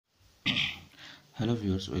Hello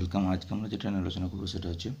viewers, welcome. আজকে আমরা যেটা নিয়ে আলোচনা করবো সেটা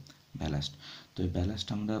হচ্ছে ব্যালাস্ট। তো এই ব্যালাস্ট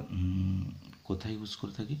আমরা কোথায় ইউজ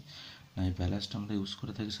করে থাকি না, এই ব্যালাস্ট আমরা ইউজ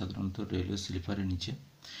করে থাকি সাধারণত রেলওয়ে স্লিপারের নিচে,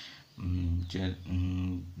 যে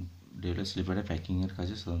রেলওয়ে স্লিপারে প্যাকিংয়ের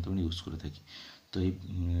কাজে সাধারণত আমরা ইউজ করে থাকি। তো এই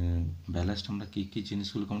ব্যালাস্ট আমরা কী কী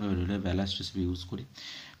জিনিসগুলোকে আমরা রেলওয়ে ব্যালাস্ট হিসেবে ইউজ করি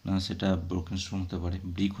না, সেটা ব্রোকেন স্টোন হতে পারে,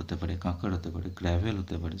 ব্রিক হতে পারে, কাঁকড় হতে পারে, গ্র্যাভেল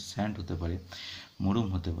হতে পারে, স্যান্ড হতে পারে, মরুম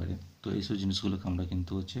হতে পারে। তো এইসব জিনিসগুলোকে আমরা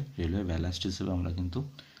কিন্তু রেলওয়ে ব্যালাস্ট হিসেবে আমরা কিন্তু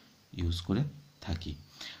ইউজ করে থাকি।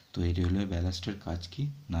 তো এই রেলওয়ে ব্যালাস্টের কাজ কি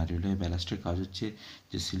না, রেলওয়ে ব্যালাস্টের কাজ হচ্ছে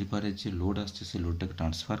যে স্লিপারের যে লোড আসছে সেই লোডটাকে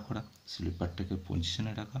ট্রান্সফার করা, স্লিপারটাকে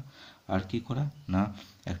পজিশনে রাখা, আর কি করা না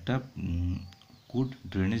একটা গুড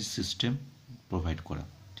ড্রেনেজ সিস্টেম প্রোভাইড করা।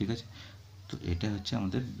 ঠিক আছে, তো এটা হচ্ছে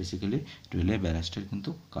আমাদের বেসিক্যালি রেলওয়ে ব্যালাস্টের কিন্তু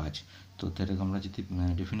কাজ। তো এটাকে আমরা যদি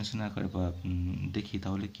ডেফিনেশন আকারে বা দেখি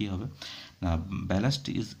তাহলে কি হবে না, ballast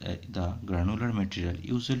is the granular material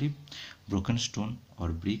usually broken stone or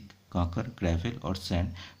brick, কাঁকর, gravel or sand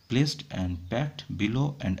placed and packed below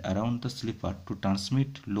and around the slipper to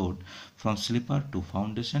transmit load from slipper to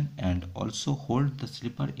foundation and also hold the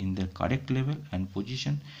slipper in their correct level and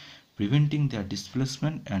position, preventing their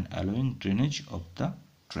displacement and allowing drainage of the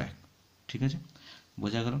track. ঠিক আছে,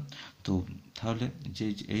 বোঝা গেল? তো তাহলে যে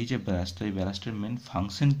এই যে ballast, এই ব্যালাস্টের মেন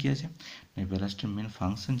ফাংশন কি আছে? এই ব্যালাস্টের মেন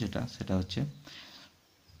ফাংশন যেটা সেটা হচ্ছে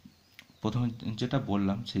প্রথমে যেটা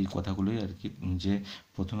বললাম সেই কথাগুলোই আর কি, যে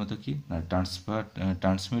প্রথমত কি না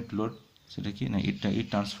ট্রান্সমিট লোড, সেটা কি না ইট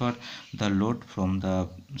transfer the load from the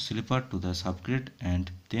sleeper to the subgrade and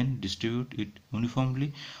then distribute it uniformly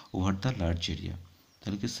over the large area.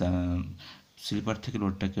 তাহলে কি স্লিপার থেকে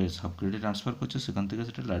লোডটাকে সাবগ্রেডে ট্রান্সফার করছে, সেখান থেকে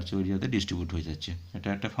সেটা লার্জ এরিয়াতে ডিস্ট্রিবিউট হয়ে যাচ্ছে, এটা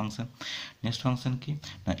একটা ফাংশন। নেক্সট ফাংশন কি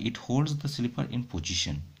না, ইট holds the sleeper in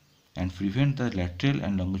position and prevent the lateral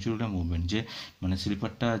and লঙ্গিটিউডাল movement, যে মানে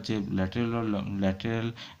স্লিপারটা যে ল্যাটারাল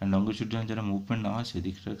অ্যান্ড লঙ্গিটিউডাল যেটা মুভমেন্ট না হয়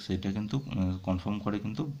সেদিকটা সেটা কিন্তু কনফার্ম করে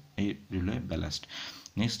কিন্তু এই রেলওয়ে ব্যালাস্ট।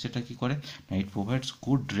 নেক্সট যেটা কি করে না, ইট provides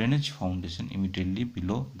good drainage foundation immediately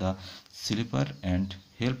below the sleeper and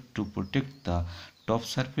help to protect the top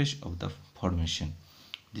surface of the formation.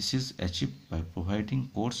 This is achieved by providing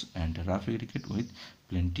coarse and rough aggregate with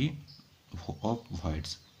plenty of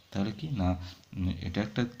voids. তাহলে কি না এটা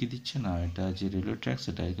একটা কি দিচ্ছে না, এটা যে রেলওয়ে ট্র্যাক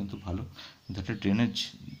সেটা কিন্তু ভালো একটা ড্রেনেজ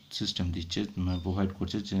সিস্টেম দিচ্ছে, প্রোভাইড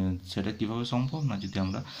করছে। যে সেটা কীভাবে সম্ভব না, যদি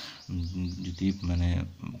আমরা যদি মানে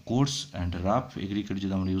কোর্স অ্যান্ড রাফ এগ্রিকেট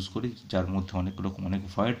যদি আমরা ইউজ করি, যার মধ্যে অনেক রকম অনেক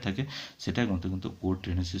ভয়েড থাকে, সেটার মধ্যে কিন্তু কোর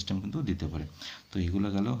ড্রেনেজ সিস্টেম কিন্তু দিতে পারে। তো এগুলো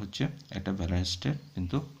গেল হচ্ছে একটা ব্যালাস্টের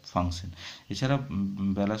কিন্তু ফাংশন। এছাড়া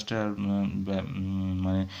ব্যালাস্টের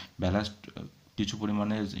মানে ব্যালাস্ট কিছু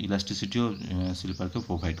পরিমাণে ইলাস্টিসিটিও স্লিপারকে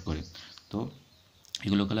প্রোভাইড করে। তো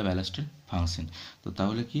এগুলো গেলো ব্যালাস্টের ফাংশন। তো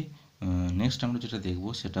তাহলে কি নেক্সট আমরা যেটা দেখব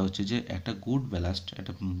সেটা হচ্ছে যে একটা গুড ব্যালাস্ট,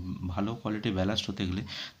 একটা ভালো কোয়ালিটির ব্যালাস্ট হতে গেলে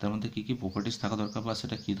তার মধ্যে কী কী প্রপার্টিস থাকা দরকার বা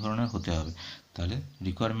সেটা কী ধরনের হতে হবে। তাহলে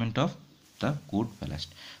requirement of the good ballast,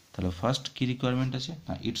 তাহলে ফার্স্ট কী রিকোয়ারমেন্ট আছে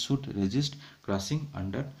না, it should resist ক্রাসিং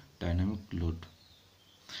under dynamic load.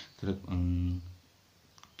 তাহলে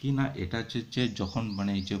কি না এটা হচ্ছে যে যখন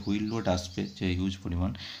মানে এই যে হুইল লোড আসবে যে হিউজ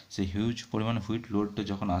পরিমাণ, সেই হিউজ পরিমাণ হুইল লোডটা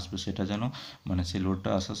যখন আসবে সেটা যেন মানে সেই লোডটা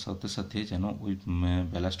আসার সাথে সাথে যেন ওই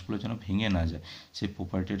ব্যালাস্টগুলো যেন ভেঙে না যায়, সেই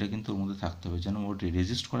প্রপার্টিটা কিন্তু ওর মধ্যে থাকতে হবে, যেন ওর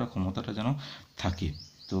রেজিস্ট করার ক্ষমতাটা যেন থাকে।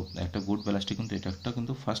 তো একটা গুড ব্যালাস্টে কিন্তু এটা একটা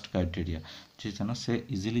কিন্তু ফার্স্ট ক্রাইটেরিয়া, যে যেন সে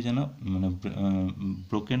ইজিলি যেন মানে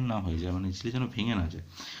ব্রোকেন না হয়ে যায়, মানে ইজিলি যেন ভেঙে না যায়।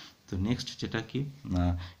 তো নেক্সট যেটা কি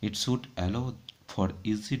it should allow for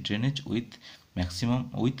easy drainage with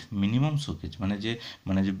minimum সোকেজ, মানে যে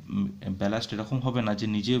ব্যালাস্ট এরকম হবে না যে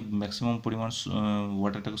নিজে ম্যাক্সিমাম পরিমাণ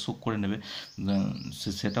ওয়াটারটাকে সোক করে নেবে,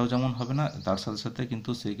 সেটাও যেমন হবে না, তার সাথে সাথে কিন্তু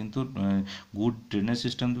সে কিন্তু গুড ড্রেনেজ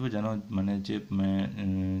সিস্টেম দেবে, যেন মানে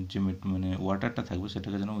যে মানে ওয়াটারটা থাকবে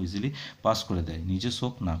সেটাকে যেন ইজিলি পাস করে দেয়, নিজে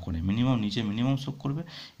সোক না করে মিনিমাম সোক করবে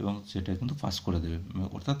এবং সেটা কিন্তু পাস করে দেবে,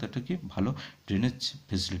 অর্থাৎ এটা কি ভালো ড্রেনেজ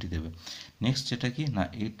ফেসিলিটি দেবে। নেক্সট যেটা কি না,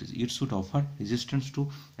 it should offer resistance to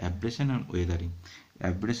abrasion and Wuthering.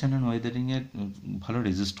 Abrasion and ওয়েদারিংয়ের ভালো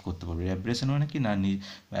রেজিস্ট করতে পারবে। অ্যাব্রেশন মানে কি না,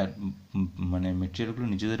 মানে মেটেরিয়ালগুলো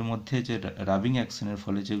নিজেদের মধ্যে যে রাবিং অ্যাকশনের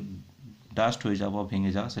ফলে যে ডাস্ট হয়ে যাওয়া বা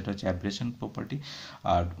ভেঙে যাওয়া, সেটা হচ্ছে অ্যাব্রেশন প্রপার্টি।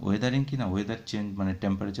 আর ওয়েদারিং কি না, ওয়েদার চেঞ্জ মানে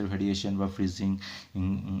টেম্পারেচার ভ্যারিয়েশন বা ফ্রিজিং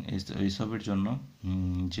এইসবের জন্য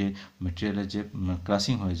যে মেটেরিয়ালের যে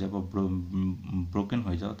ক্রাশিং হয়ে যায় বা ব্রোকেন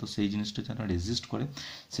হয়ে যাওয়া, তো সেই জিনিসটা যেন রেজিস্ট করে,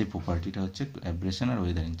 সেই প্রপার্টিটা হচ্ছে অ্যাব্রেশন আর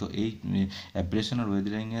ওয়েদারিং। তো এই অ্যাব্রেশন আর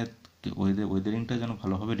ওয়েদারিংটা যেন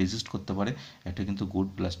ভালোভাবে রেজিস্ট করতে পারে একটা কিন্তু গুড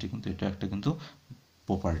প্লাস্টিক, কিন্তু এটা একটা কিন্তু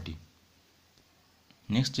প্রপার্টি।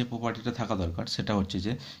 নেক্সট যে প্রপার্টিটা থাকা দরকার সেটা হচ্ছে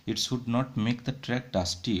যে it should not make the track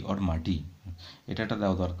dusty or মাটি। এটা একটা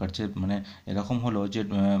দেওয়া দরকার যে মানে এরকম হলো যে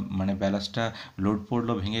মানে ব্যালাস্টটা লোড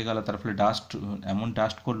পড়লো, ভেঙে গেল, তার ফলে ডাস্ট, এমন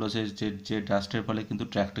ডাস্ট করলো যে ডাস্টের ফলে কিন্তু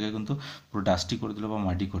ট্র্যাকটাকে কিন্তু পুরো ডাস্টি করে দিল বা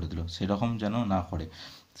মাটি করে দিল, সেরকম যেন না করে,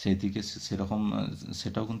 সেদিকে সেরকম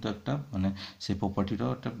সেটাও কিন্তু একটা মানে সেই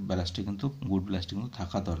প্রপার্টিটাও একটা ব্যালাস্টে কিন্তু গুড ব্যালাস্টে কিন্তু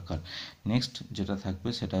থাকা দরকার। নেক্সট যেটা থাকবে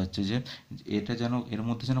সেটা হচ্ছে যে এটা যেন এর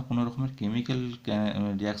মধ্যে যেন কোনো রকমের কেমিক্যাল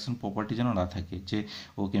রিয়াকশন প্রপার্টি যেন না থাকে, যে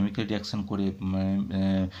ও কেমিক্যাল রিয়াকশন করে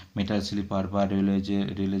মেটাল স্লিপার বা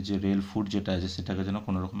রেলের যে রেল ফুড যেটা আছে সেটাকে যেন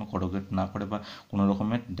কোনো রকমের করোগেট না করে বা কোনো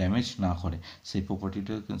রকমের ড্যামেজ না করে, সেই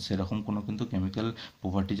প্রপার্টিটা সেরকম কোনো কিন্তু কেমিক্যাল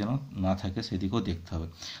প্রপার্টি যেন না থাকে সেদিকেও দেখতে হবে।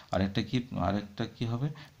 আরেকটা কি হবে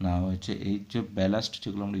না হচ্ছে এই যে ব্যালাস্ট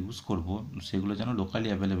যেগুলো আমরা ইউজ করব সেগুলো যেন লোকালি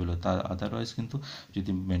অ্যাভেলেবেল হয়, তা আদারওয়াইজ কিন্তু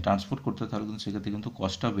যদি ট্রান্সপোর্ট করতে হয় তাহলে কিন্তু সেক্ষেত্রে কিন্তু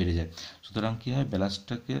কস্টটাও বেড়ে যায়। সুতরাং কী হয়,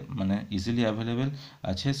 ব্যালাস্টটাকে মানে ইজিলি অ্যাভেলেবেল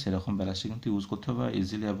আছে সেরকম ব্যালাস্টে কিন্তু ইউজ করতে হবে,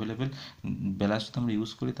 ইজিলি অ্যাভেলেবেল ব্যালাস্ট যদি আমরা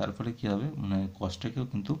ইউজ করি তার ফলে কী হবে মানে কস্টটাকেও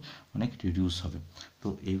কিন্তু অনেক রিডিউস হবে। তো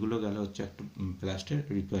এইগুলো গেলে হচ্ছে একটা ব্যালাস্টের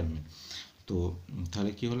রিকোয়ারমেন্ট। তো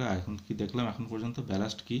তাহলে কী হলো, এখন কি দেখলাম এখন পর্যন্ত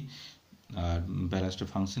ব্যালাস্ট কি আর ব্যালাস্টের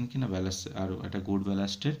ফাংশন কি না, ব্যালাস্ট আর একটা গুড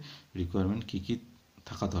ব্যালাস্টের রিকোয়ারমেন্ট কী কী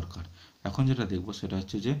থাকা দরকার। এখন যেটা দেখব সেটা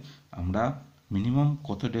হচ্ছে যে আমরা মিনিমাম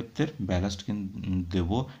কত ডেপথের ব্যালাস্ট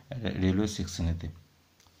দেবো রেলওয়ে সেকশনেতে।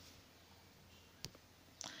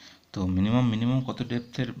 তো মিনিমাম কত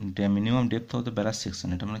ডেপথের minimum depth of the ballast section,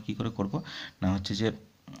 এটা আমরা কী করে করব না হচ্ছে যে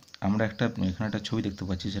আমরা এখানে একটা ছবি দেখতে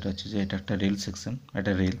পাচ্ছি, সেটা হচ্ছে যে এটা একটা রেল সেকশন,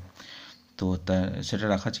 একটা রেল। তো তা সেটা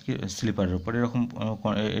রাখা আছে কি স্লিপারের উপর, এরকম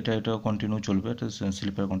এটা কন্টিনিউ চলবে, এটা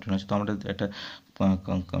স্লিপার কন্টিনিউ আছে। তো আমরা একটা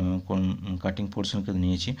কাটিং পোর্শনকে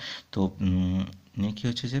নিয়েছি। তো নিয়ে কী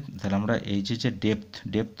হচ্ছে যে তাহলে আমরা এই যে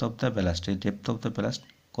ডেপথ অফ দ্য ব্যালাস্ট, এই ডেপথ অফ দ্য ব্যালাস্ট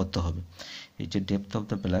কত হবে, এই যে ডেপথ অফ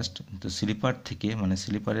দ্য ব্যালাস্ট, তো স্লিপার থেকে মানে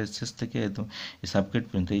স্লিপারের শেষ থেকে একদম সাবগ্রেড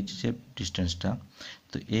পর্যন্ত এই যে ডিস্টেন্সটা,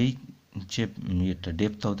 তো এই যে এটা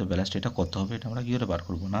ডেপথ অফ দ্য ব্যালাস্ট এটা কত হবে, এটা আমরা কী করে বার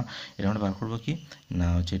করবো না, এটা আমরা বার করবো কি না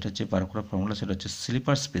হচ্ছে এটা হচ্ছে বার করার ফর্মুলা, সেটা হচ্ছে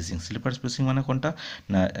স্লিপার স্পেসিং। স্লিপার স্পেসিং মানে কোনটা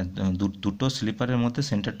না দুটো স্লিপারের মধ্যে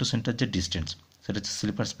সেন্টার টু সেন্টার যে ডিস্টেন্স সেটা হচ্ছে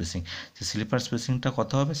স্লিপার স্পেসিং। সেই স্লিপার স্পেসিংটা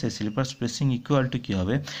কত হবে, সেই স্লিপার স্পেসিং ইকুয়াল টু কী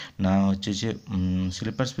হবে না হচ্ছে যে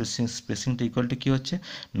স্লিপার স্পেসিংটা ইকুয়াল টু কী হচ্ছে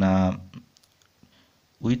না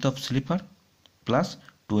with of sleeper plus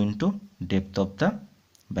 2 into depth of the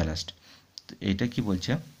ballast. তো এইটা কি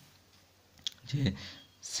বলছে যে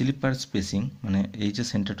স্লিপার স্পেসিং মানে এই যে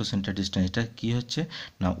সেন্টার টু সেন্টার ডিস্টেন্স, এটা কী হচ্ছে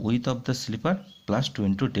না with of the sleeper plus 2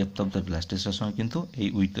 into depth of the blast, এটার সঙ্গে কিন্তু এই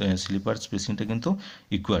উইথ স্লিপার স্পেসিংটা কিন্তু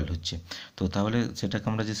ইকুয়াল হচ্ছে। তো তাহলে সেটাকে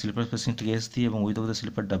আমরা যে স্লিপার স্পেসিংটাকে এস দিই এবং with of the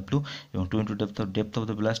sleeper W এবং 2 into depth of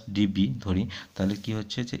the blast DB ধরি, তাহলে কী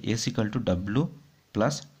হচ্ছে যে S equal to W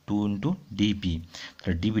plus 2 into DP.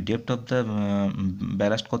 তাহলে DB depth of the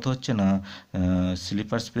ballast কত হচ্ছে না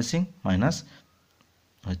স্লিপার স্পেসিং মাইনাস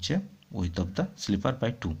হচ্ছে with of the sleeper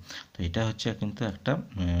by 2। তো এটা হচ্ছে কিন্তু একটা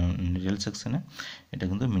রেল সেকশনে এটা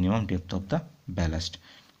কিন্তু minimum depth of the ballast,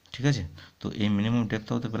 ঠিক আছে। তো এই মিনিমাম ডেপথ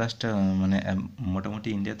অফ দ্য ব্যালাস্টটা মানে মোটামুটি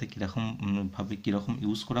ইন্ডিয়াতে কীরকম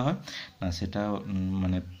ইউজ করা হয় না, সেটা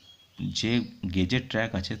মানে যে গেজের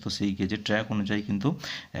ট্র্যাক আছে তো সেই গেজের ট্র্যাক অনুযায়ী কিন্তু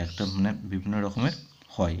একটা মানে বিভিন্ন রকমের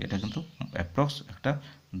হয়, এটা কিন্তু অ্যাপ্রক্স একটা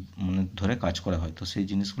মানে ধরে কাজ করা হয়। তো সেই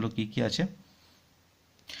জিনিসগুলো কী কী আছে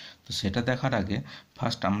তো সেটা দেখার আগে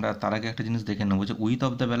ফার্স্ট আমরা তার আগে একটা জিনিস দেখে নেবো যে উইথ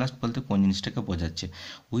অফ দ্য ব্যালাস্ট বলতে কোন জিনিসটাকে বোঝাচ্ছে।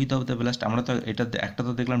 উইথ অফ দ্য ব্যালাস্ট আমরা তো এটা একটা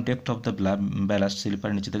তো দেখলাম depth of the ballast, sleeper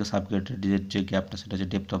নিচে থেকে সাবগ্রেডের যে গ্যাপটা সেটা হচ্ছে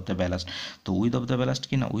ডেপথ অফ দ্য ব্যালাস্ট। তো উইথ অফ দ্য ব্যালাস্ট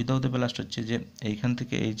কি না, উইথ অফ দ্য ব্যালাস্ট হচ্ছে যে এইখান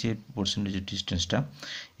থেকে এই যে পার্সেন্টেজের ডিস্টেন্সটা,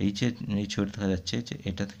 এই ছবিটা দেখা যাচ্ছে যে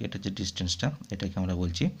এটা থেকে এটা যে ডিস্টেন্সটা এটাকে আমরা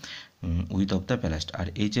বলছি উইথ অফ দ্য ব্যালাস্ট। আর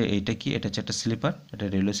এই যে এইটা কি, এটা হচ্ছে একটা স্লিপার, এটা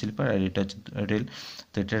রেলওয়ে স্লিপার, আর এটা হচ্ছে রেল,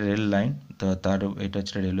 তো এটা রেল লাইন, তো তার এটা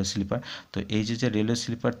হচ্ছে রেলওয়ে স্লিপার। তো এই যে রেলওয়ে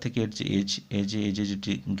স্লিপার থেকে এর যে এই যে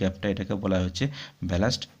গ্যাপটা এটাকে বলা হচ্ছে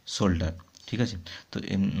ব্যালাস্ট শোল্ডার, ঠিক আছে। তো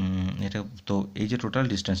এটা তো এই যে টোটাল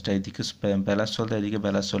ডিস্টেন্সটা এদিকে ব্যালাস্ট শোল্ডার, এদিকে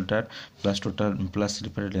ব্যালাস্ট শোল্ডার প্লাস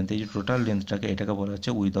স্লিপারের লেন্থ, এই যে টোটাল লেন্থটাকে এটাকে বলা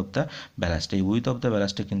হচ্ছে উইথ অফ দ্য ব্যালাস্ট। এই উইথ অফ দ্য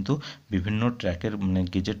ব্যালাস্টে কিন্তু বিভিন্ন ট্র্যাকের মানে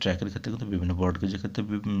গেজের ট্র্যাকের ক্ষেত্রে কিন্তু বিভিন্ন ব্রড গেজের ক্ষেত্রে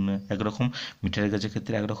একরকম, মিটার গেজের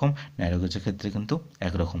ক্ষেত্রে একরকম, ন্যারো গেজের ক্ষেত্রে কিন্তু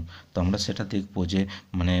একরকম। তো আমরা সেটা দেখবো যে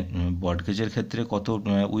মানে ব্রড গেজের ক্ষেত্রে কত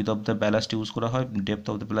with of the ballast use করা হয়, ডেপথ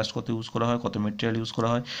অফ দ্য ব্যালাস্ট কত ইউজ করা হয়, কত মেটেরিয়াল ইউজ করা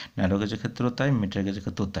হয়, ন্যারো গেজের ক্ষেত্রেও তাই, মিটার গেজের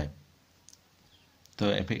ক্ষেত্রেও তাই। তো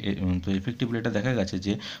এফেক্টিভলি এটা দেখা গেছে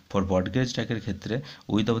যে ফর ব্রড গেজ ট্র্যাকের ক্ষেত্রে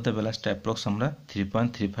with of the ballast approx আমরা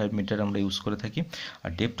 3.35 মিটার আমরা ইউজ করে থাকি,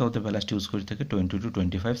 আর depth of the ballast use করে থাকি 20 to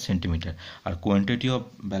 25 centimetre. R quantity of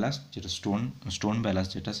ballast যেটা স্টোন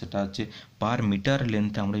ব্যালাস্ট যেটা সেটা হচ্ছে পার মিটার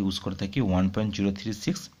লেন্থে আমরা ইউজ করে থাকি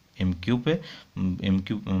 1.036 এম কিউবে এম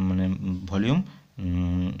কিউব মানে ভলিউম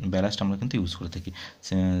ব্যালাস্ট আমরা কিন্তু ইউজ করে থাকি।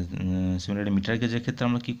 সিমিলারলি মিটার গেজের ক্ষেত্রে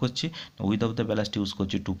আমরা কী করছি, with of the ballast use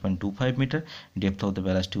করছি 2.25 metre, depth of the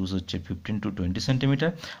ballast use হচ্ছে 15 to 20 centimetre,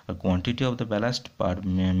 R quantity of the ballast per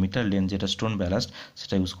metre length যেটা স্টোন ব্যালাস্ট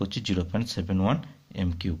সেটা ইউজ করছি 0.71 এম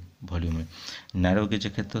কিউব ভলিউমে। ন্যারো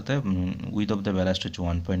গেজের ক্ষেত্রে হতে উইথ অফ দ্য ব্যালাস্ট হচ্ছে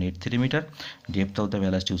 1.83 metre, depth of the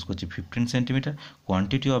ballast use করছি 15 centimetre,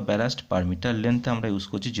 quantity of ballast per metre লেন্থে আমরা use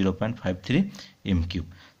করছি 0.53 এম কিউব।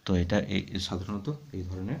 তো এটা সাধারণত এই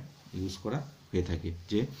ধরনের ইউজ করা হয়ে থাকে,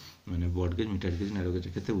 যে মানে broad gauge, metre gauge, narrow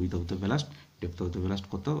গেজের ক্ষেত্রে with of the ballast, depth of the ballast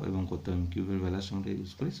কত এবং কত এম কিউবের ব্যালাস্ট আমরা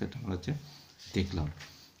ইউজ করি সেটা আমরা হচ্ছে দেখলাম।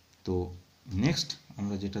 তো নেক্সট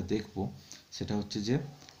আমরা যেটা দেখব সেটা হচ্ছে যে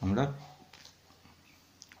আমরা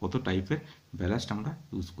কত টাইপের ব্যালাস্ট আমরা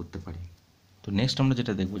ইউজ করতে পারি। তো নেক্সট আমরা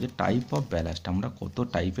যেটা দেখব যে টাইপ অফ ব্যালাস্ট, আমরা কত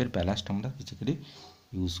টাইপের ব্যালাস্ট আমরা বেসিক্যালি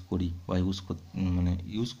ইউজ করি বা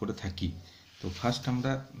ইউজ করে থাকি। তো ফার্স্ট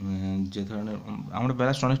আমরা যে ধরনের আমরা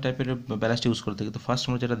ব্যালাস্ট অনেক টাইপের ব্যালাস্ট ইউজ করে থাকি। তো ফার্স্ট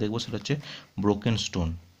আমরা যেটা দেখবো সেটা হচ্ছে ব্রোকেন স্টোন।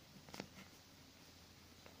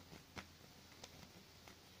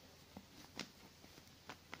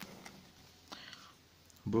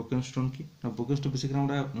 ব্রোকেন স্টোন কি না, ব্রোকেন স্টোন বেসিক্যালি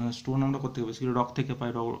আমরা স্টোন আমরা করতে বেসিক্যালি রক থেকে পাই,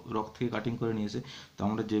 রক থেকে কাটিং করে নিয়ে এসে। তো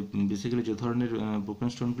আমরা যে বেসিক্যালি যে ধরনের ব্রোকেন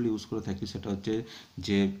স্টোনগুলি ইউজ করে থাকি সেটা হচ্ছে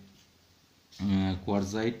যে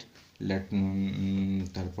কোয়ারজাইট,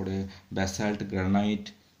 তারপরে ব্যাসাল্ট, গ্রানাইট,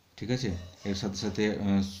 ঠিক আছে। এর সাথে সাথে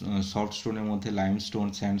সফট স্টোনের মধ্যে লাইমস্টোন,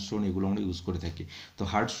 স্যান্ডস্টোন এগুলো আমরা ইউজ করে থাকি। তো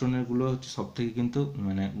হার্ড স্টোনেরগুলো হচ্ছে সব থেকে কিন্তু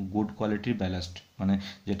মানে গুড কোয়ালিটির ব্যালাস্ট, মানে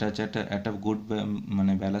যেটা হচ্ছে একটা গুড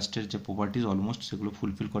মানে ব্যালাস্টের যে প্রপার্টিজ অলমোস্ট সেগুলো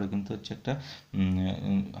ফুলফিল করে, কিন্তু হচ্ছে একটা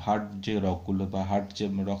হার্ড যে রকগুলো বা হার্ড যে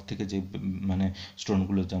রক থেকে যে মানে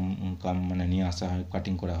স্টোনগুলো যেমন মানে নিয়ে আসা হয়,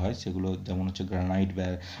 কাটিং করা হয়, সেগুলো যেমন হচ্ছে গ্রানাইট,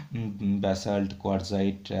 ব্যাসাল্ট,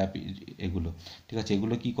 কোয়ারজাইট, ট্র্যাপ, এগুলো, ঠিক আছে।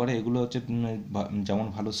 এগুলো কি করে, এগুলো হচ্ছে যেমন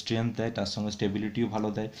ভালো স্ট্রেংথ দেয়, তার সঙ্গে স্টেবিলিটিও ভালো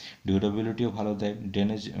দেয়, ডিউরেবিলিটিও ভালো দেয়,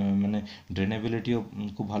 মানে ড্রেনেবিলিটিও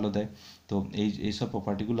খুব ভালো দেয়। তো এইসব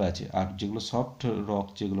প্রপার্টিগুলো আছে। আর যেগুলো সফট রক,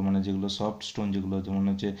 যেগুলো সফট স্টোন, যেগুলো যেমন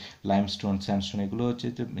হচ্ছে লাইমস্টোন, স্যান্ডস্টোন, এগুলো হচ্ছে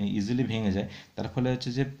যে ইজিলি ভেঙে যায়, তার ফলে হচ্ছে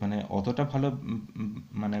যে মানে অতটা ভালো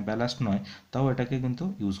মানে ব্যালাস্ট নয়, তাও এটাকে কিন্তু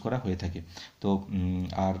ইউজ করা হয়ে থাকে। তো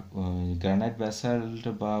আর গ্রানাইট, ব্যাসাল্ট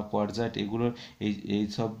বা কোয়ারজাইট এগুলোর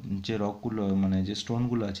এইসব যে রকগুলো মানে যে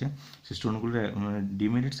স্টোনগুলো আছে, সেই স্টোনগুলোর মানে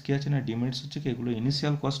ডিমেরিটস কী আছে না, ডিমেরিটস হচ্ছে কি এগুলো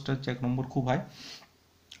ইনিশিয়াল কস্টটা হচ্ছে 1 নম্বর খুব হাই,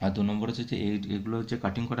 আর 2 নম্বর হচ্ছে যে এগুলো হচ্ছে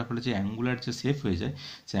কাটিং করার ফলে যে অ্যাঙ্গুলার যে শেপ হয়ে যায়,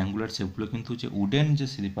 সেই অ্যাঙ্গুলার শেপগুলো কিন্তু যে উডেন যে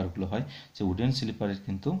স্লিপারগুলো হয়, সেই উডেন স্লিপারের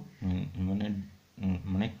কিন্তু মানে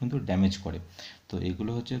মানে কিন্তু ড্যামেজ করে। তো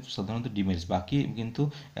এগুলো হচ্ছে সাধারণত ডিমেরিটস। বাকি কিন্তু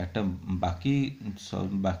একটা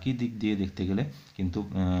বাকি দিক দিয়ে দেখতে গেলে কিন্তু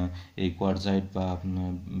এই কোয়ারজাইট বা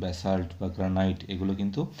ব্যাসাল্ট বা গ্রানাইট এগুলো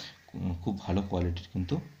কিন্তু খুব ভালো কোয়ালিটির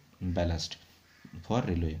কিন্তু ব্যালাস্ট ফর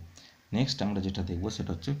রেলওয়ে। নেক্সট আমরা যেটা দেখবো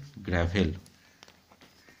সেটা হচ্ছে gravel.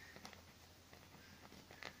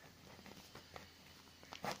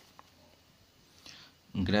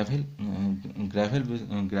 Gravel gravel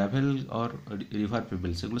gravel or river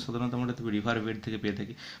payable, সেগুলো সাধারণত আমরা রিভার বেড থেকে পেয়ে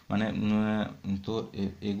থাকি। মানে তো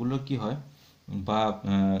এগুলো কি হয়, বা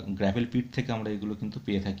গ্র্যাভেল পিট থেকে আমরা এগুলো কিন্তু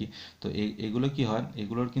পেয়ে থাকি। তো এগুলো কি হয়,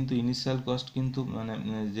 এগুলোর কিন্তু ইনিশিয়াল কস্ট কিন্তু মানে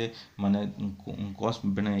যে মানে কস্ট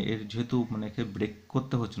মানে এর যেহেতু মানে একে ব্রেক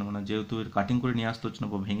করতে হচ্ছে না, মানে যেহেতু এর কাটিং করে নিয়ে আসতে হচ্ছে না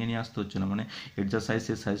বা ভেঙে নিয়ে আসতে হচ্ছে না, মানে এর যা সাইজ,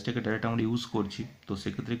 সেই সাইজটাকে ডাইরেক্ট আমরা ইউজ করছি। তো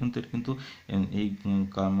সেক্ষেত্রে কিন্তু এর কিন্তু এই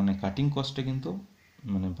মানে কাটিং কস্টটা কিন্তু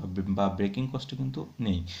মানে বা ব্রেকিং কস্টটা কিন্তু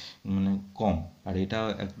নেই, মানে কম। আর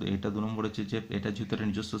এটা 2 নম্বর হচ্ছে যে এটা যেহেতু একটা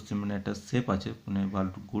নিজস্ব মানে একটা শেপ আছে, মানে ভালো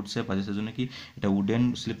গুড শেপ আছে, সেজন্য কি এটা উডেন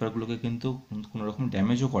স্লিপারগুলোকে কিন্তু কোনো রকম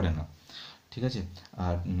ড্যামেজও করে না, ঠিক আছে।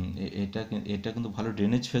 আর এটা কিন্তু ভালো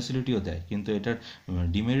ড্রেনেজ ফ্যাসিলিটিও দেয়। কিন্তু এটার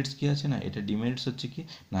ডিমেরিটস কী আছে না, এটা ডিমেরিটস হচ্ছে কি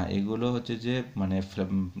না, এগুলো হচ্ছে যে মানে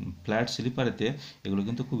ফ্ল্যাট স্লিপারেতে এগুলো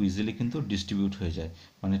কিন্তু খুব ইজিলি কিন্তু ডিস্ট্রিবিউট হয়ে যায়,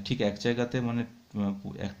 মানে ঠিক এক জায়গাতে মানে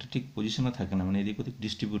একটা ঠিক পজিশনে থাকে না, মানে এদিক ওদিক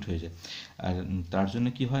ডিস্ট্রিবিউট হয়ে যায়। আর তার জন্য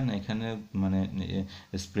কি হয় না, এখানে মানে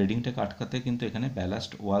স্প্রেডিংটাকে আটকাতে কিন্তু এখানে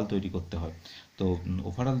ব্যালাস্ট ওয়াল তৈরি করতে হয়। তো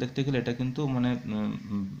ওভারঅল দেখতে গেলে এটা কিন্তু মানে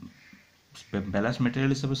ব্যালাস্ট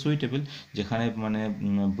মেটেরিয়াল হিসেবে সুইটেবল, যেখানে মানে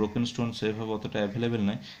ব্রোকেন স্টোন সেভাবে অতটা অ্যাভেলেবেল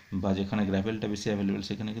নয়, বা যেখানে গ্র্যাভেলটা বেশি অ্যাভেলেবেল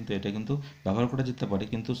সেখানে কিন্তু এটা কিন্তু ব্যবহার করা যেতে পারে,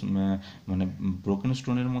 কিন্তু মানে ব্রোকেন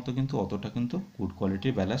স্টোনের মতো কিন্তু অতটা কিন্তু গুড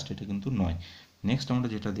কোয়ালিটির ব্যালাস্ট এটা কিন্তু নয়। নেক্সট আমরা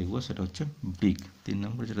যেটা দেখবো সেটা হচ্ছে ব্রিক। 3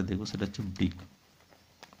 নম্বর যেটা দেখবো সেটা হচ্ছে ব্রিক।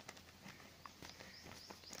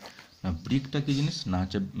 ব্রিকটা কী জিনিস না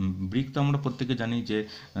হচ্ছে, ব্রিক তো আমরা প্রত্যেকে জানি যে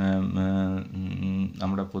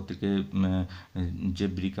আমরা প্রত্যেকে যে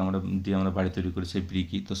ব্রিক আমরা দিয়ে আমরা বাড়ি তৈরি করি সেই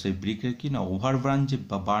ব্রিকই, তো সেই ব্রিকের কি না ওভার বার্ন যে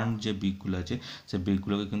বা বার্ন যে ব্রিকগুলো আছে সেই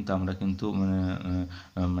ব্রিকগুলোকে কিন্তু আমরা কিন্তু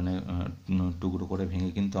মানে টুকরো করে ভেঙে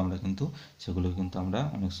কিন্তু আমরা কিন্তু সেগুলো কিন্তু আমরা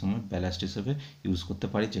অনেক সময় ব্যালাস্ট হিসেবে ইউজ করতে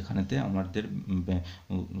পারি, যেখানেতে আমাদের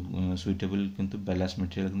সুইটেবল কিন্তু ব্যালাস্ট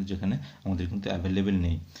মেটেরিয়াল কিন্তু যেখানে আমাদের কিন্তু অ্যাভেলেবেল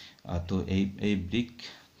নেই। তো এই ব্রিক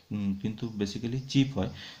কিন্তু বেসিক্যালি চিপ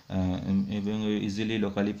হয় এবং ইজিলি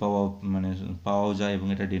লোকালি পাওয়াও যায় এবং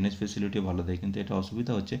এটা ড্রেনেজ ফেসিলিটিও ভালো দেয়। কিন্তু এটা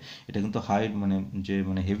অসুবিধা হচ্ছে এটা কিন্তু হাই যে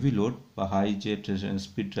হেভি লোড বা হাই যে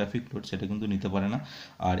স্পিড ট্রাফিক লোড সেটা কিন্তু নিতে পারে না।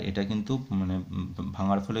 আর এটা কিন্তু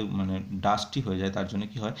ভাঙার ফলে ডাস্টি হয়ে যায়, তার জন্য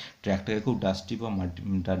কি হয় ট্র্যাকটাকে খুব ডাস্টি বা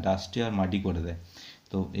ডাস্টি আর মাটি করে দেয়।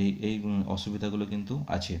 তো এই অসুবিধাগুলো কিন্তু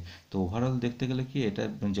আছে। তো ওভারঅল দেখতে গেলে কি এটা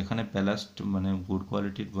যেখানে ব্যালাস্ট গুড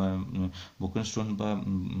কোয়ালিটির বা ব্রোকেন স্টোন বা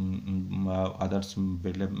আদার্স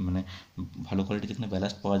ভালো কোয়ালিটি যেখানে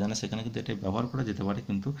ব্যালাস্ট পাওয়া যায় না সেখানে কিন্তু এটা ব্যবহার করা যেতে পারে,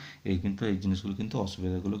 কিন্তু এই জিনিসগুলো কিন্তু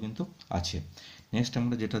অসুবিধাগুলো কিন্তু আছে। নেক্সট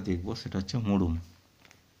আমরা যেটা দেখব সেটা হচ্ছে মুরুম।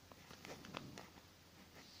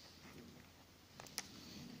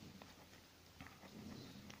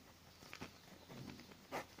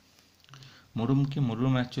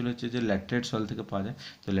 মুরুম অ্যাকচুয়ালি হচ্ছে যে ল্যাটেরাইট সয়েল থেকে পাওয়া যায়।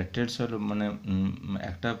 তো ল্যাটেরাইট সয়েল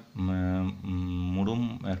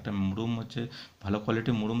একটা মুরুম হচ্ছে ভালো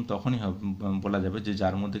কোয়ালিটির মুরুম তখনই বলা যাবে যে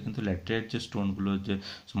যার মধ্যে কিন্তু ল্যাটেরাইট যে স্টোনগুলো, যে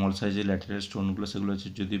স্মল সাইজের ল্যাটেরাইট স্টোনগুলো সেগুলো হচ্ছে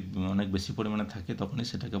যদি অনেক বেশি পরিমাণে থাকে তখনই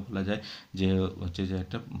সেটাকে বলা যায় যে হচ্ছে যে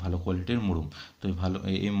একটা ভালো কোয়ালিটির মুরুম। তো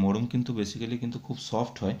এই মুরুম কিন্তু বেসিক্যালি কিন্তু খুব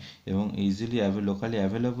সফট হয় এবং ইজিলি লোকালি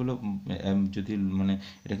অ্যাভেলেবলও, যদি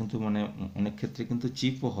এটা কিন্তু অনেক ক্ষেত্রে কিন্তু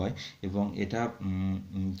চিপও হয় এবং এটা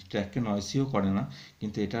ট্র্যাককে নয়েসিও করে না।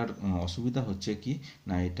 কিন্তু এটার অসুবিধা হচ্ছে কি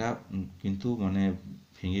না এটা কিন্তু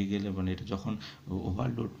ভেঙে গেলে এটা যখন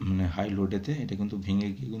ওভারলোড হাই লোডেতে এটা কিন্তু ভেঙে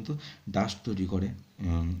গিয়ে কিন্তু ডাস্ট তৈরি করে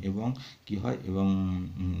এবং কি হয় এবং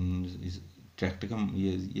ট্র্যাকটাকে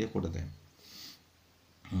ইয়ে করে দেয়,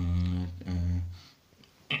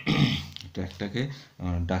 ট্র্যাকটাকে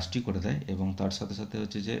ডাস্টি করে দেয় এবং তার সাথে সাথে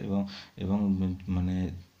হচ্ছে যে এবং এবং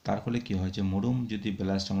তার ফলে কী হয় যে মুরুম যদি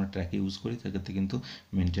ব্যালাস্ট আমরা ট্র্যাকে ইউজ করি সেক্ষেত্রে কিন্তু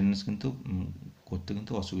মেনটেন্যান্স কিন্তু করতে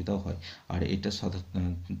কিন্তু অসুবিধাও হয়। আর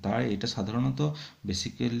এটা সাধারণত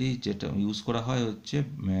বেসিক্যালি যেটা ইউজ করা হয় হচ্ছে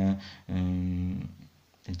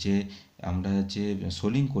যে আমরা যে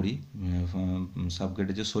সোলিং করি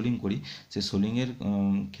সাবগ্রেডে যে সোলিং করি সেই সোলিংয়ের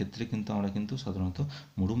ক্ষেত্রে কিন্তু আমরা কিন্তু সাধারণত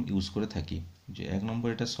মুরুম ইউজ করে থাকি। যে এক নম্বর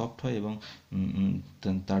এটা সফট হয় এবং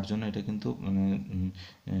তার জন্য এটা কিন্তু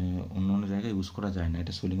অন্য অন্য জায়গায় ইউজ করা যায় না,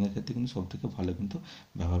 এটা সোলিংয়ের ক্ষেত্রে কিন্তু সবথেকে ভালো কিন্তু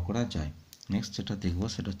ব্যবহার করা যায়। নেক্সট যেটা দেখবো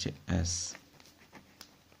সেটা হচ্ছে অ্যাশ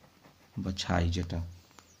বা ছাই, যেটা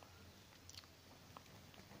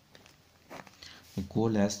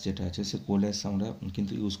কোল অ্যাশ যেটা আছে সে কোল অ্যাশ আমরা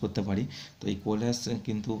কিন্তু ইউজ করতে পারি। তো এই কোল অ্যাশ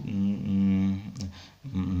কিন্তু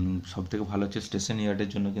সবথেকে ভালো হচ্ছে স্টেশন ইয়ার্ডের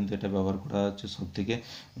জন্য কিন্তু এটা ব্যবহার করা হচ্ছে সবথেকে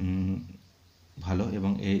ভালো।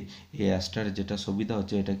 এবং এই অ্যাশটার যেটা সুবিধা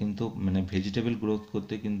হচ্ছে এটা কিন্তু ভেজিটেবল গ্রোথ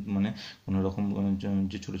করতে কিন্তু কোনো রকম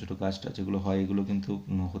যে ছোটো ছোটো গাছটা যেগুলো হয় এগুলো কিন্তু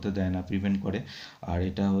হতে দেয় না, প্রিভেন্ট করে। আর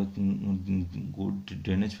এটা গুড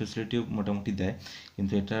ড্রেনেজ ফেসিলিটিও মোটামুটি দেয়।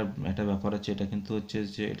 কিন্তু এটার একটা ব্যাপার হচ্ছে এটা কিন্তু হচ্ছে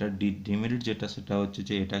যে এটা ডিমেরিট যেটা সেটা হচ্ছে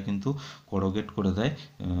যে এটা কিন্তু করোগেট করে দেয়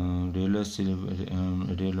রেলওয়ে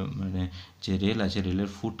রেল যে রেল আছে রেলের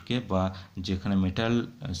ফুটকে বা যেখানে মেটাল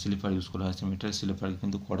স্লিপার ইউজ করা হয় সেই মেটাল স্লিপারকে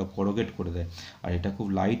কিন্তু করোগেট করে দেয়। আর এটা খুব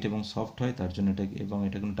লাইট এবং সফট হয় তার জন্য এটা এবং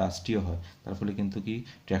এটা কিন্তু ডাস্টিও হয়, তার ফলে কিন্তু কি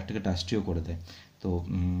ট্র্যাকটাকে ডাস্টিও করে দেয়। তো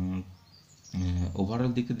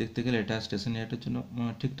ওভারঅল দিকে দেখতে গেলে এটা স্টেশন ইয়ার্ডের জন্য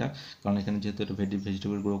ঠিকঠাক, কারণ এখানে যেহেতু এটা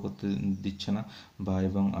ভেজিটেবল গ্রো করতে দিচ্ছে না বা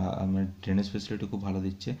এবং ড্রেনেজ ফেসিলিটি খুব ভালো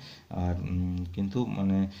দিচ্ছে। আর কিন্তু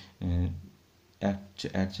এক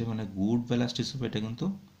যে গুড ব্যালাস্ট হিসেবে এটা কিন্তু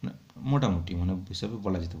মোটামুটি হিসাবে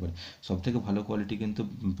বলা যেতে পারে। সবথেকে ভালো কোয়ালিটি কিন্তু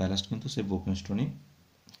ব্যালাস্ট কিন্তু সেই ব্রোকেন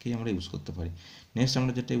স্টোনকেই আমরা ইউজ করতে পারি। নেক্সট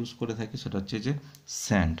আমরা যেটা ইউজ করে থাকি সেটা হচ্ছে যে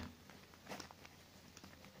স্যান্ড।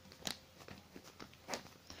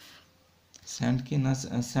 স্যান্ড কি না,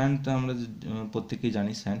 স্যান্ড আমরা প্রত্যেকেই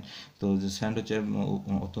জানি স্যান্ড। তো স্যান্ড হচ্ছে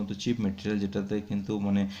অত্যন্ত চিপ মেটেরিয়াল যেটাতে কিন্তু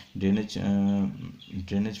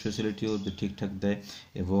ড্রেনেজ ফেসিলিটিও ঠিকঠাক দেয়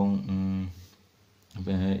এবং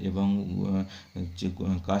এবং যে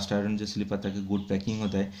কাস্ট আয়রন যে স্লিপার তাকে গুড প্যাকিংও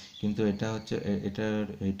দেয়। কিন্তু এটা হচ্ছে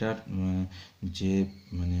এটার যে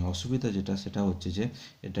অসুবিধা যেটা সেটা হচ্ছে যে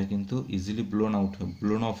এটা কিন্তু ইজিলি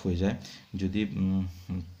ব্লোন অফ হয়ে যায় যদি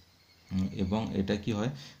এবং এটা কি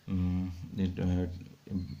হয়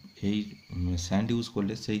এই স্যান্ড ইউজ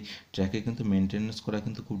করলে সেই ট্র্যাকে কিন্তু মেনটেনেন্স করা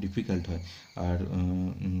কিন্তু খুব ডিফিকাল্ট হয়। আর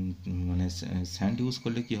মানে স্যান্ড ইউজ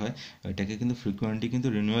করলে কি হয়, এটাকে কিন্তু ফ্রিকোয়েন্টলি কিন্তু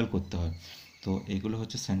রিনিউয়াল করতে হয়। তো এগুলো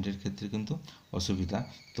হচ্ছে স্যান্ডের ক্ষেত্রে কিন্তু অসুবিধা।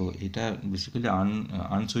 তো এটা basically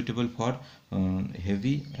unsuitable for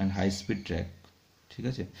heavy and high speed track, ঠিক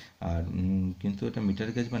আছে। আর কিন্তু এটা মিটার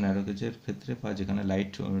গেজ বা ন্যারো গেজের ক্ষেত্রে বা যেখানে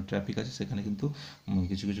লাইট ট্রাফিক আছে সেখানে কিন্তু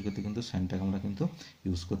কিছু কিছু ক্ষেত্রে কিন্তু স্যান্ডটাকে আমরা কিন্তু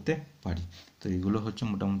ইউজ করতে পারি। তো এগুলো হচ্ছে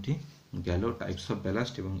মোটামুটি গেল টাইপস অফ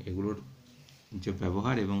ব্যালাস্ট, এবং এগুলোর যে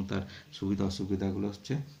ব্যবহার এবং তার সুবিধা অসুবিধাগুলো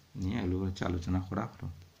হচ্ছে নিয়ে এগুলো হচ্ছে আলোচনা করা হলো।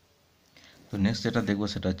 তো নেক্সট যেটা দেখবো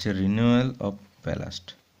সেটা হচ্ছে renewal of ballast.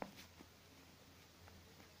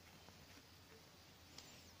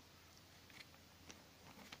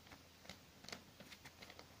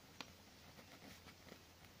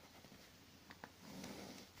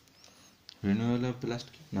 Renewal of ballast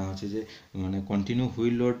কি না হচ্ছে যে মানে কন্টিনিউ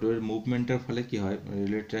হুইল লোডের মুভমেন্টের ফলে কি হয়,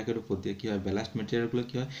 রেলের ট্র্যাকের উপর দিয়ে কী হয়, ব্যালাস্ট মেটেরিয়ালগুলো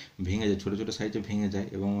কী হয়, ভেঙে যায়, ছোটো ছোটো সাইজে ভেঙে যায়,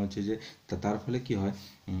 এবং হচ্ছে যে তার ফলে কি হয়,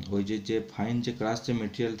 ওই যে ফাইন যে ক্রাশ যে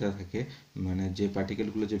মেটেরিয়ালটা থাকে, মানে যে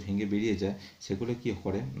পার্টিকেলগুলো যে ভেঙে বেরিয়ে যায়, সেগুলো কী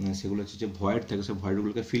করে, সেগুলো হচ্ছে যে ভয়েড থাকে, সেই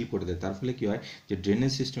ভয়েডগুলোকে ফিল করে দেয়। তার ফলে কী হয়, যে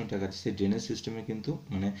ড্রেনেজ সিস্টেমটা আছে সেই ড্রেনেজ সিস্টেমে কিন্তু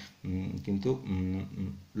মানে কিন্তু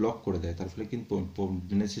লক করে দেয়, তার ফলে কিন্তু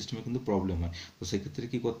ড্রেনেজ সিস্টেমে কিন্তু প্রবলেম হয়। তো সেক্ষেত্রে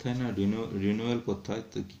কী করতে হয় না, রিনিউয়াল করতে হয়।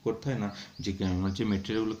 তো কী করতে হয় না, যে আমার যে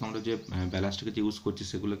মেটেরিয়ালগুলোকে আমরা যে ব্যালাস্টকে যে ইউজ করছি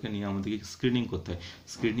সেগুলোকে নিয়ে আমাদেরকে স্ক্রিনিং করতে হয়।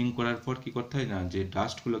 স্ক্রিনিং করার পর কী করতে হয় না, যে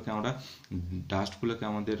ডাস্টগুলোকে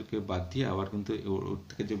আমাদেরকে বাদ দিয়ে আবার কিন্তু ওর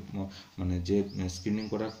থেকে যে মানে যে স্ক্রিনিং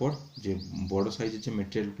করার পর যে বড় সাইজের যে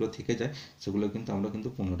মেটেরিয়ালগুলো থেকে যায় সেগুলো কিন্তু আমরা কিন্তু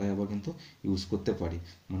পুনরায় আবার কিন্তু ইউজ করতে পারি।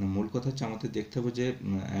 মানে মূল কথা হচ্ছে আমাদের দেখতে হবে যে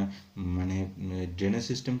মানে ড্রেনেজ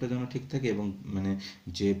সিস্টেমটা যেন ঠিক থাকে, এবং মানে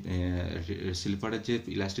যে স্লিপারের যে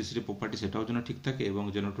ইলাস্টিসিটি প্রপার্টি সেটাও যেন ঠিক থাকে, এবং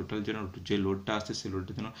যেন টোটাল যেন যে লোডটা আসছে সেই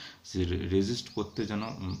লোডটা যেন রেজিস্ট করতে যেন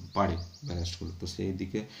পারে ব্যালাস্টগুলো। তো সেই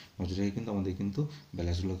দিকে নজর রেখে কিন্তু আমাদের কিন্তু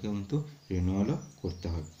ব্যালাস্টগুলোকে কিন্তু রিনিউয়ালও করতে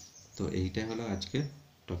হবে। তো এইটাই হলো আজকে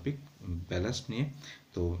টপিক ব্যালাস্ট নিয়ে।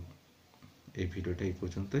 তো এই ভিডিওটা এই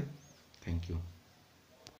পর্যন্তই। Thank you.